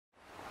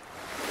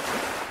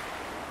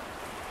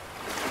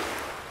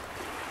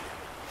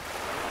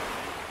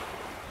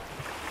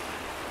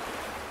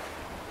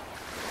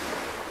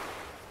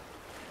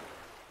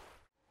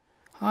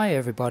Hi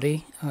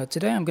everybody,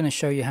 today I'm going to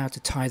show you how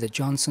to tie the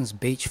Johnson's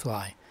beach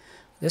fly.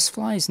 This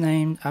fly is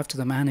named after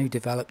the man who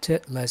developed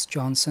it, Les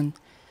Johnson,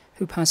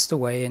 who passed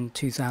away in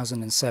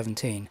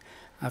 2017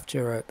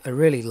 after a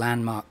really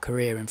landmark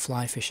career in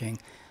fly fishing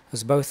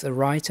as both a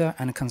writer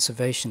and a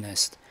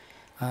conservationist.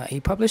 He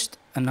published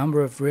a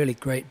number of really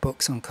great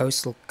books on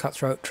coastal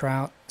cutthroat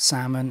trout,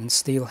 salmon and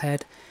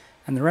steelhead,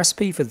 and the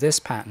recipe for this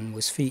pattern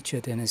was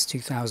featured in his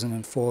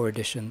 2004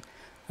 edition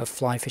of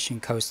Fly Fishing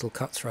Coastal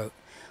Cutthroat,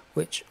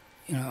 which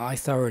I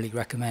thoroughly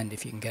recommend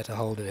if you can get a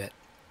hold of it.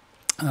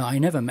 I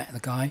never met the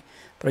guy,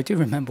 but I do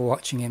remember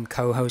watching him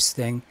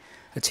co-hosting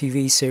a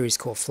TV series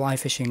called Fly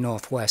Fishing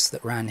Northwest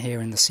that ran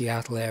here in the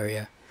Seattle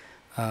area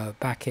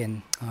back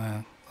in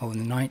the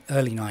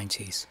early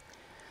 90s.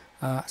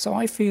 So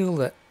I feel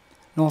that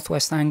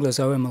Northwest anglers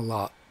owe him a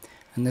lot,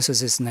 and this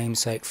is his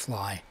namesake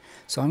fly.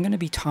 So I'm going to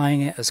be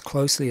tying it as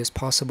closely as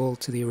possible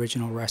to the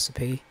original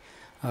recipe.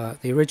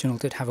 The original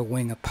did have a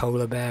wing of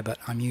polar bear, but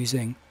I'm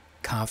using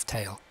carved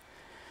tail.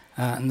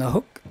 And the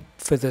hook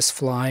for this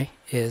fly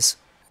is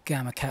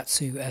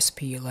Gamakatsu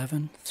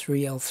SP11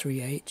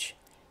 3L3H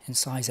in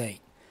size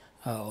 8,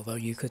 although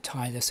you could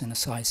tie this in a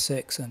size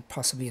 6 and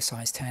possibly a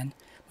size 10.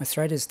 My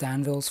thread is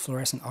Danville's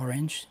fluorescent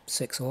orange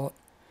 6/0.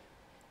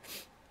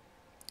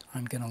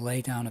 I'm going to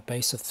lay down a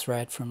base of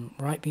thread from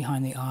right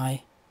behind the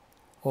eye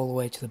all the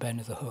way to the bend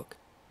of the hook.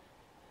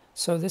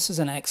 So this is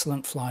an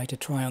excellent fly to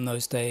try on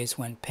those days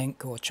when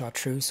pink or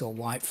chartreuse or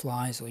white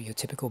flies or your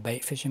typical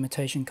bait fish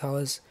imitation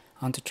colors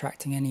aren't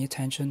attracting any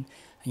attention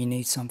and you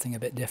need something a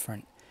bit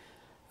different.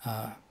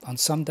 On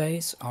some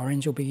days,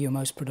 orange will be your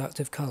most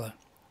productive color.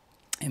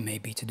 It may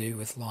be to do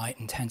with light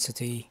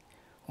intensity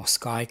or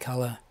sky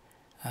color.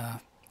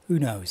 Who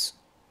knows?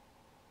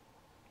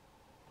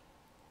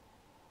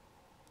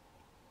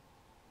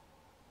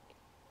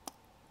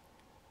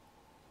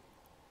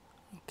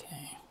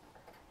 Okay.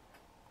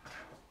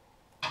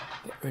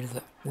 Get rid of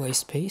the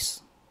waste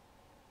piece.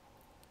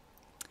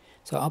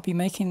 So I'll be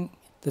making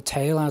the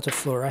tail out of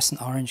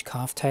fluorescent orange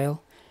calf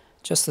tail,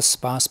 just a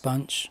sparse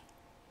bunch.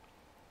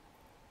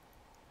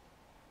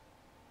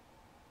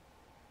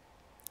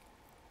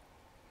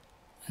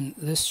 And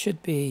this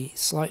should be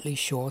slightly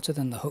shorter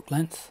than the hook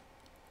length,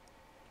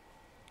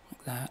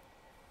 like that.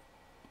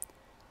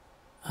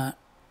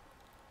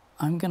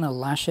 I'm going to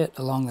lash it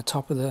along the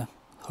top of the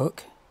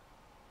hook.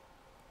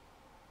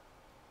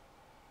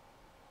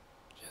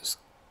 Just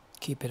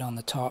keep it on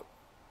the top.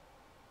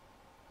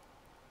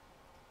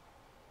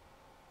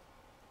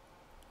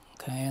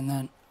 Okay, and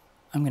then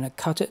I'm going to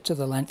cut it to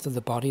the length of the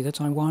body that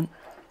I want.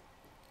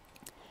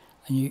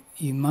 And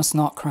you must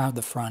not crowd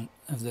the front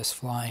of this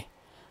fly,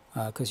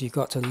 because you've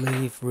got to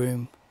leave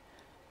room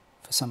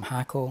for some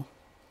hackle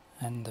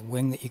and the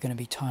wing that you're going to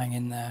be tying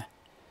in there,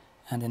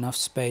 and enough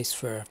space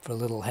for a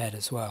little head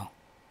as well.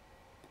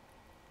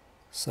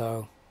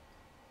 So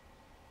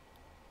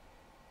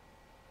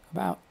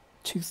about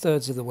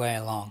 2/3 of the way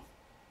along.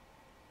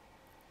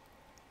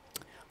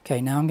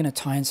 Okay, now I'm going to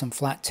tie in some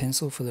flat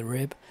tinsel for the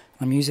rib.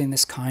 I'm using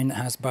this kind that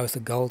has both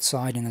a gold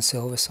side and a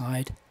silver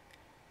side.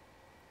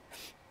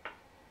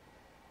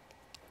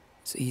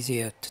 It's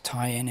easier to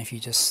tie in if you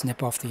just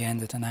snip off the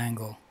end at an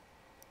angle.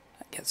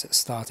 That gets it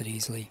started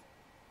easily.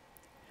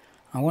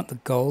 I want the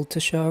gold to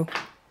show,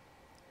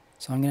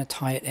 so I'm going to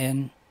tie it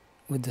in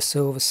with the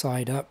silver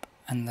side up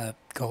and the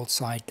gold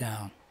side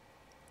down.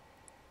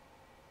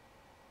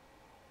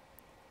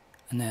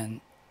 And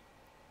then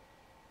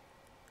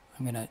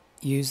I'm going to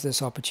use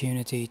this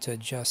opportunity to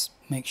just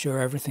make sure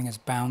everything is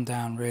bound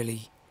down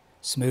really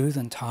smooth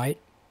and tight.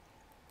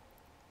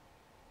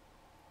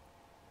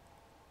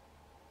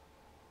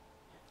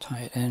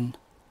 Tie it in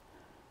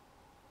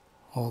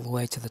all the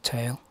way to the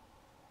tail.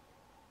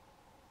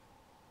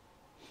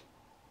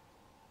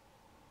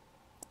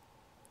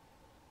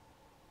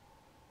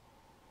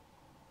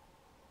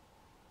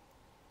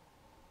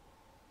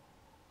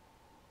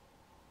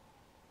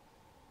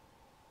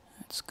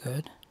 That's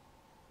good.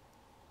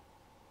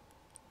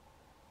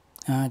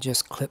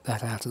 Just clip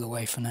that out of the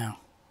way for now.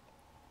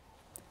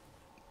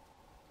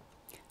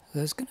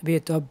 There's going to be a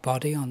dub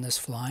body on this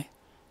fly,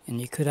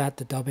 and you could add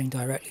the dubbing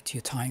directly to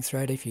your tying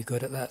thread if you're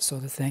good at that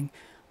sort of thing,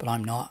 but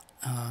I'm not.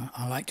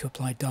 I like to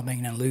apply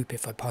dubbing and loop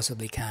if I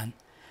possibly can,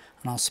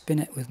 and I'll spin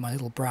it with my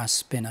little brass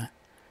spinner.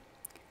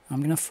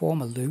 I'm going to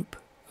form a loop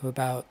of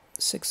about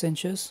 6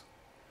 inches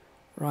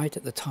right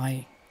at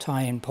the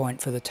tie-in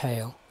point for the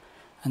tail,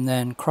 and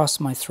then cross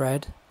my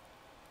thread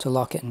to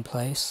lock it in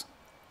place.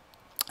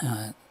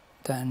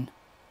 Then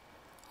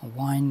I'll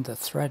wind the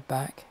thread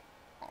back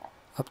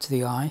up to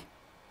the eye,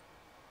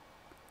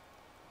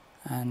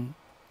 and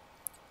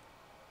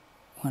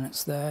when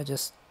it's there,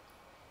 just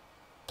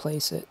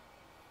place it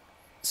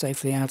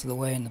safely out of the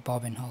way in the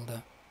bobbin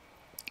holder.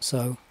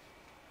 So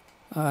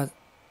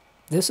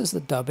this is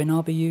the dubbin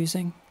I'll be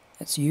using.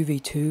 It's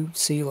UV2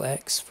 Seal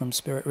X from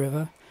Spirit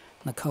River,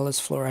 and the color's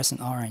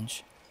fluorescent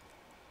orange.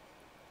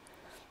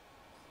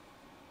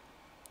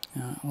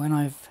 When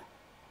I've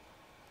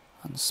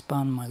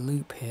unspun my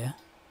loop here,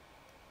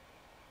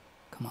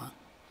 come on,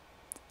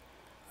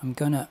 I'm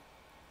gonna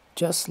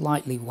just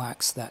lightly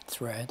wax that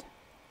thread.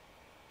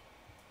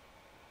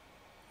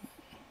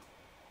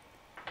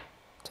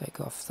 Take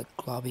off the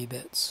globby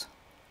bits.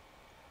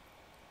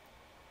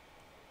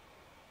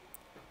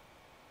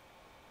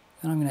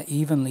 Then I'm going to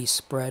evenly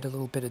spread a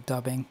little bit of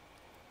dubbing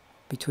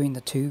between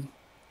the two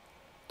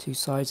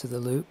sides of the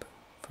loop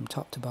from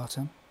top to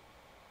bottom.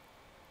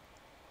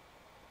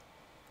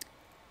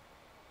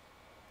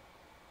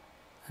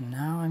 And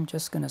now I'm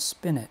just going to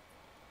spin it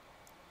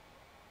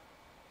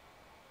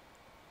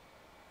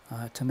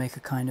to make a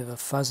kind of a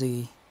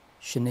fuzzy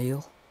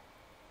chenille.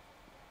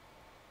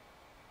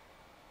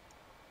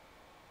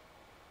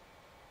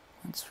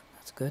 That's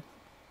good.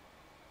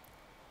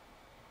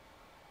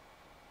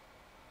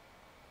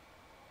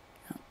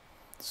 Yeah.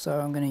 So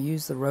I'm going to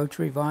use the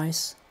rotary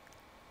vise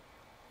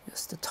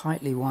just to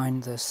tightly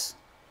wind this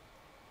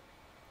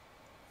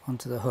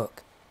onto the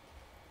hook.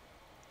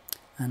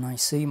 And I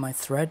see my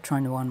thread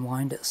trying to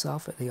unwind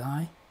itself at the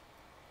eye.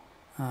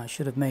 I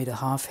should have made a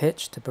half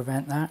hitch to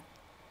prevent that,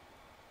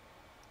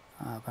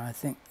 but I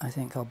think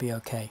I'll be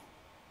okay.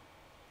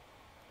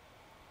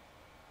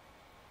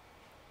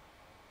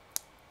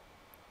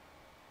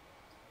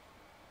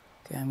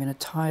 Okay, I'm going to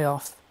tie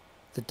off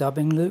the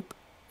dubbing loop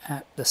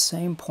at the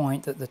same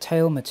point that the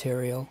tail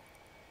material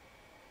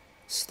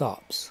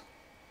stops,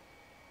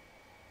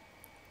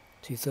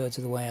 2/3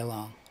 of the way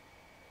along.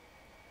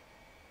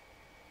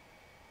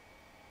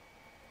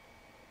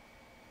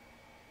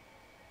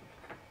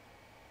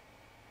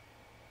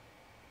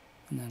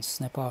 And then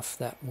snip off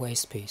that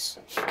waste piece.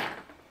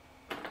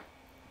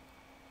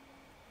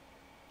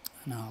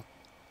 And I'll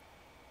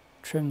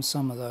trim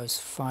some of those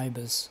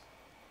fibers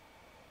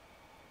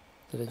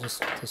that are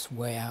just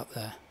way out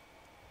there.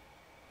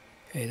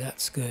 Okay,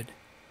 that's good.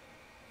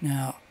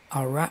 Now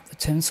I'll wrap the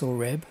tinsel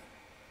rib,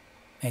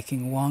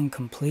 making one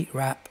complete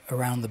wrap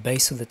around the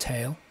base of the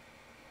tail,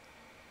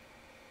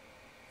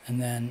 and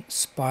then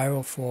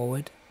spiral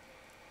forward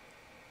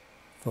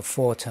for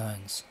 4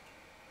 turns.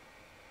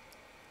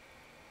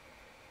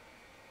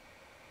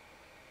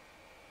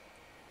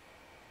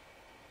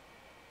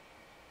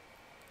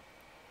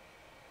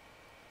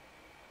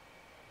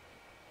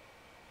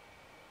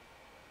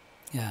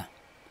 Yeah.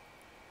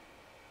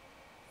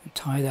 And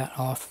tie that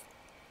off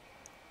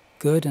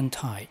good and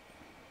tight.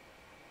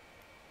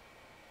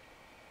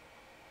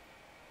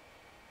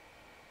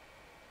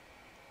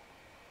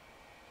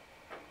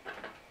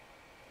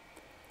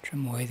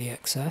 Trim away the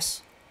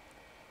excess.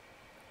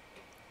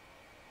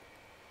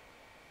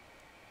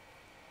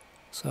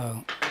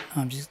 So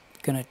I'm just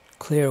going to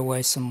clear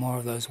away some more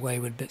of those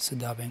wayward bits of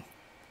dubbing.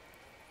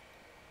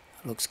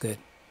 That looks good.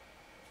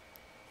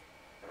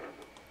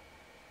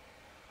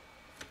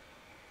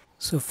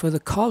 So for the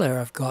collar,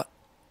 I've got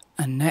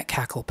a neck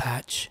hackle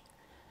patch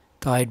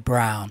dyed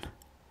brown.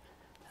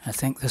 I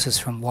think this is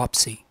from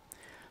Wapsi.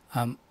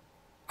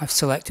 I've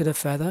selected a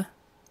feather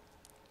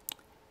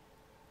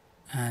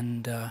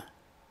and I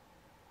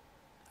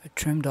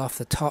trimmed off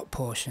the top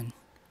portion,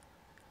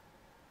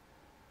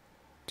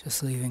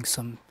 just leaving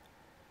some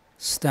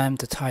stem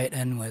to tie it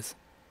in with.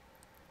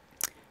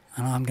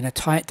 And I'm going to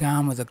tie it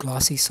down with the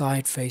glossy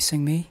side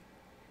facing me,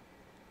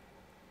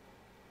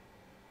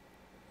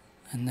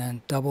 and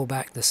then double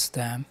back the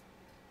stem,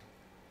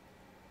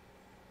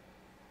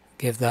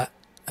 give that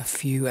a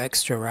few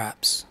extra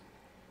wraps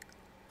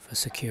for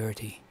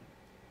security.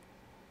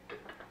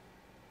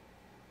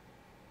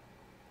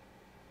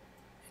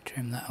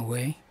 Trim that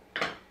away.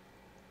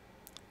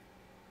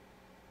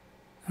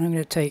 And I'm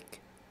going to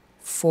take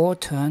 4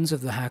 turns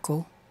of the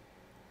hackle,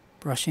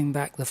 brushing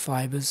back the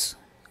fibers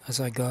as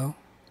I go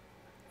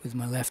with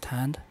my left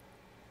hand.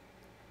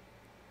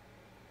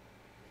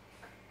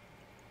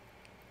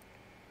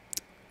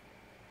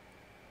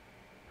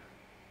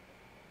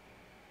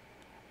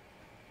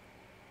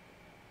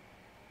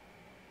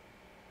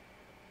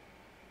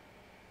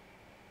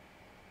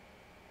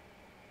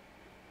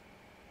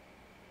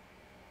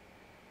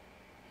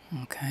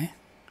 Okay,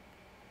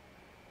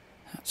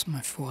 that's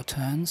my 4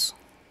 turns.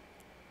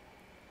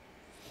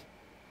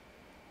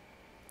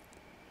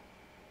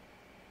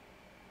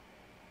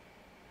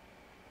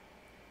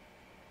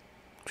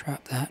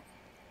 Trap that.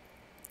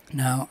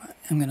 Now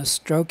I'm going to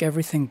stroke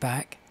everything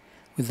back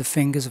with the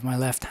fingers of my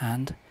left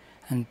hand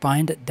and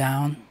bind it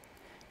down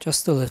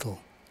just a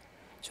little,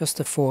 just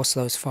to force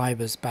those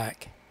fibers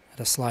back at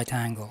a slight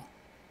angle,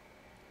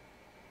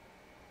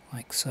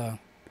 like so.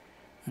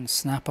 And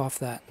snap off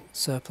that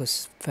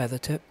surplus feather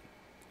tip.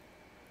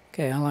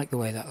 Okay, I like the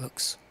way that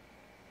looks.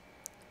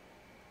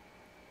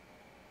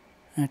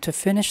 Now to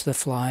finish the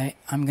fly,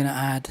 I'm going to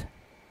add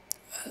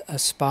a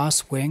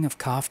sparse wing of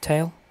calf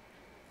tail,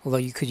 although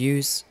you could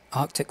use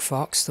Arctic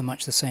fox to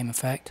much the same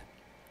effect.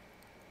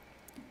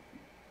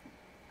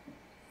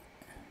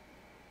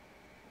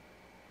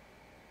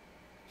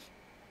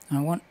 I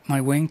want my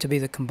wing to be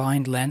the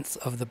combined length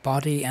of the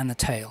body and the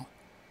tail.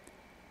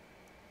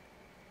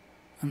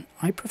 And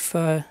I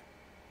prefer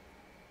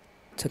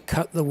to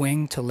cut the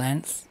wing to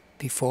length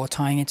before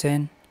tying it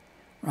in,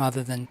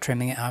 rather than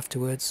trimming it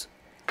afterwards,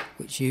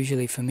 which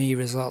usually for me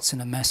results in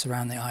a mess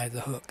around the eye of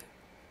the hook.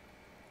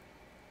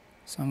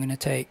 So I'm going to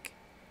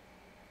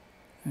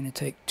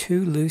take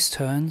 2 loose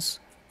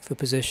turns for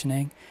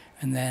positioning,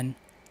 and then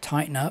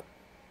tighten up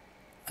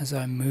as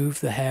I move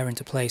the hair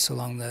into place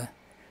along the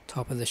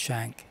top of the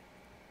shank.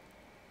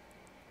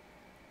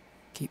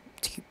 Keep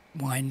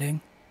winding.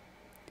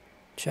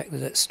 Check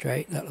that it's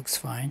straight. That looks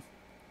fine.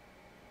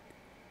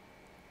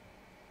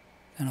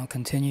 Then I'll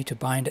continue to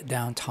bind it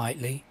down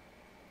tightly,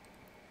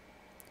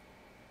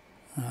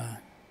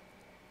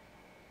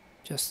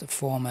 just to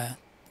form a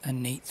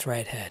neat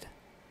thread head.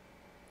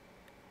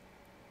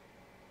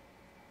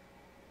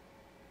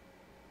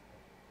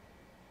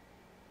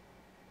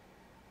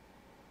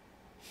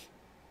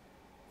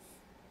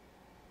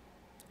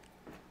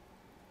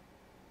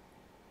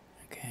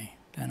 Okay,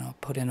 then I'll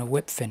put in a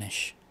whip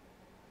finish.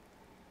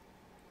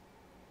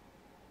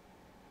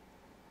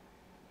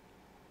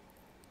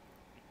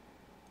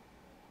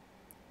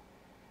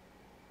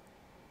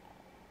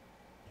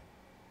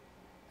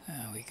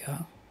 There we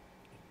go,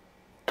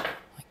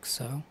 like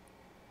so.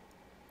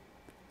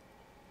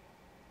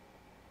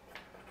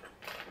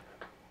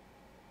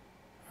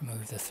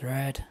 Remove the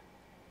thread.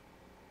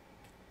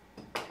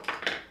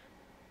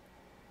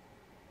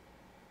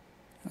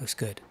 Looks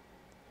good.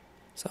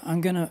 So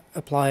I'm going to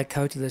apply a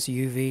coat of this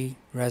UV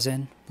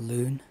resin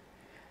balloon,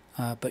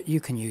 but you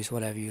can use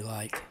whatever you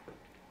like.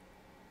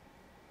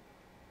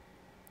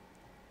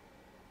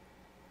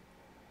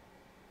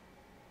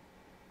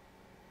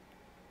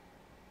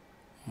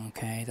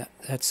 Okay,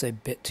 that's a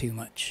bit too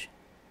much.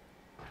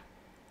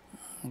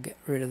 I'll get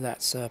rid of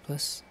that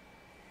surplus.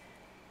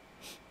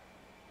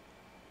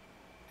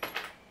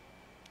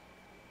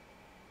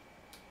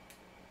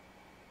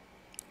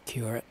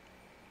 Cure it.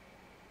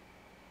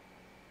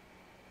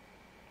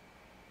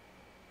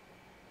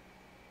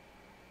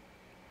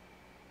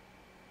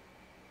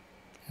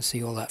 You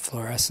see all that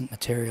fluorescent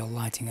material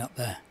lighting up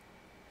there.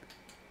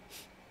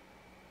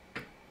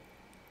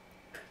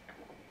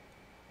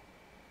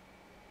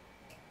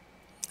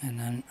 And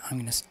then I'm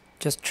going to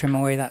just trim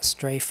away that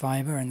stray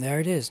fiber, and there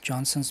it is,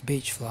 Johnson's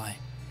beach fly.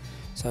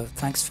 So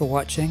thanks for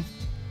watching,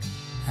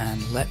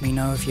 and let me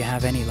know if you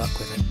have any luck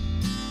with it.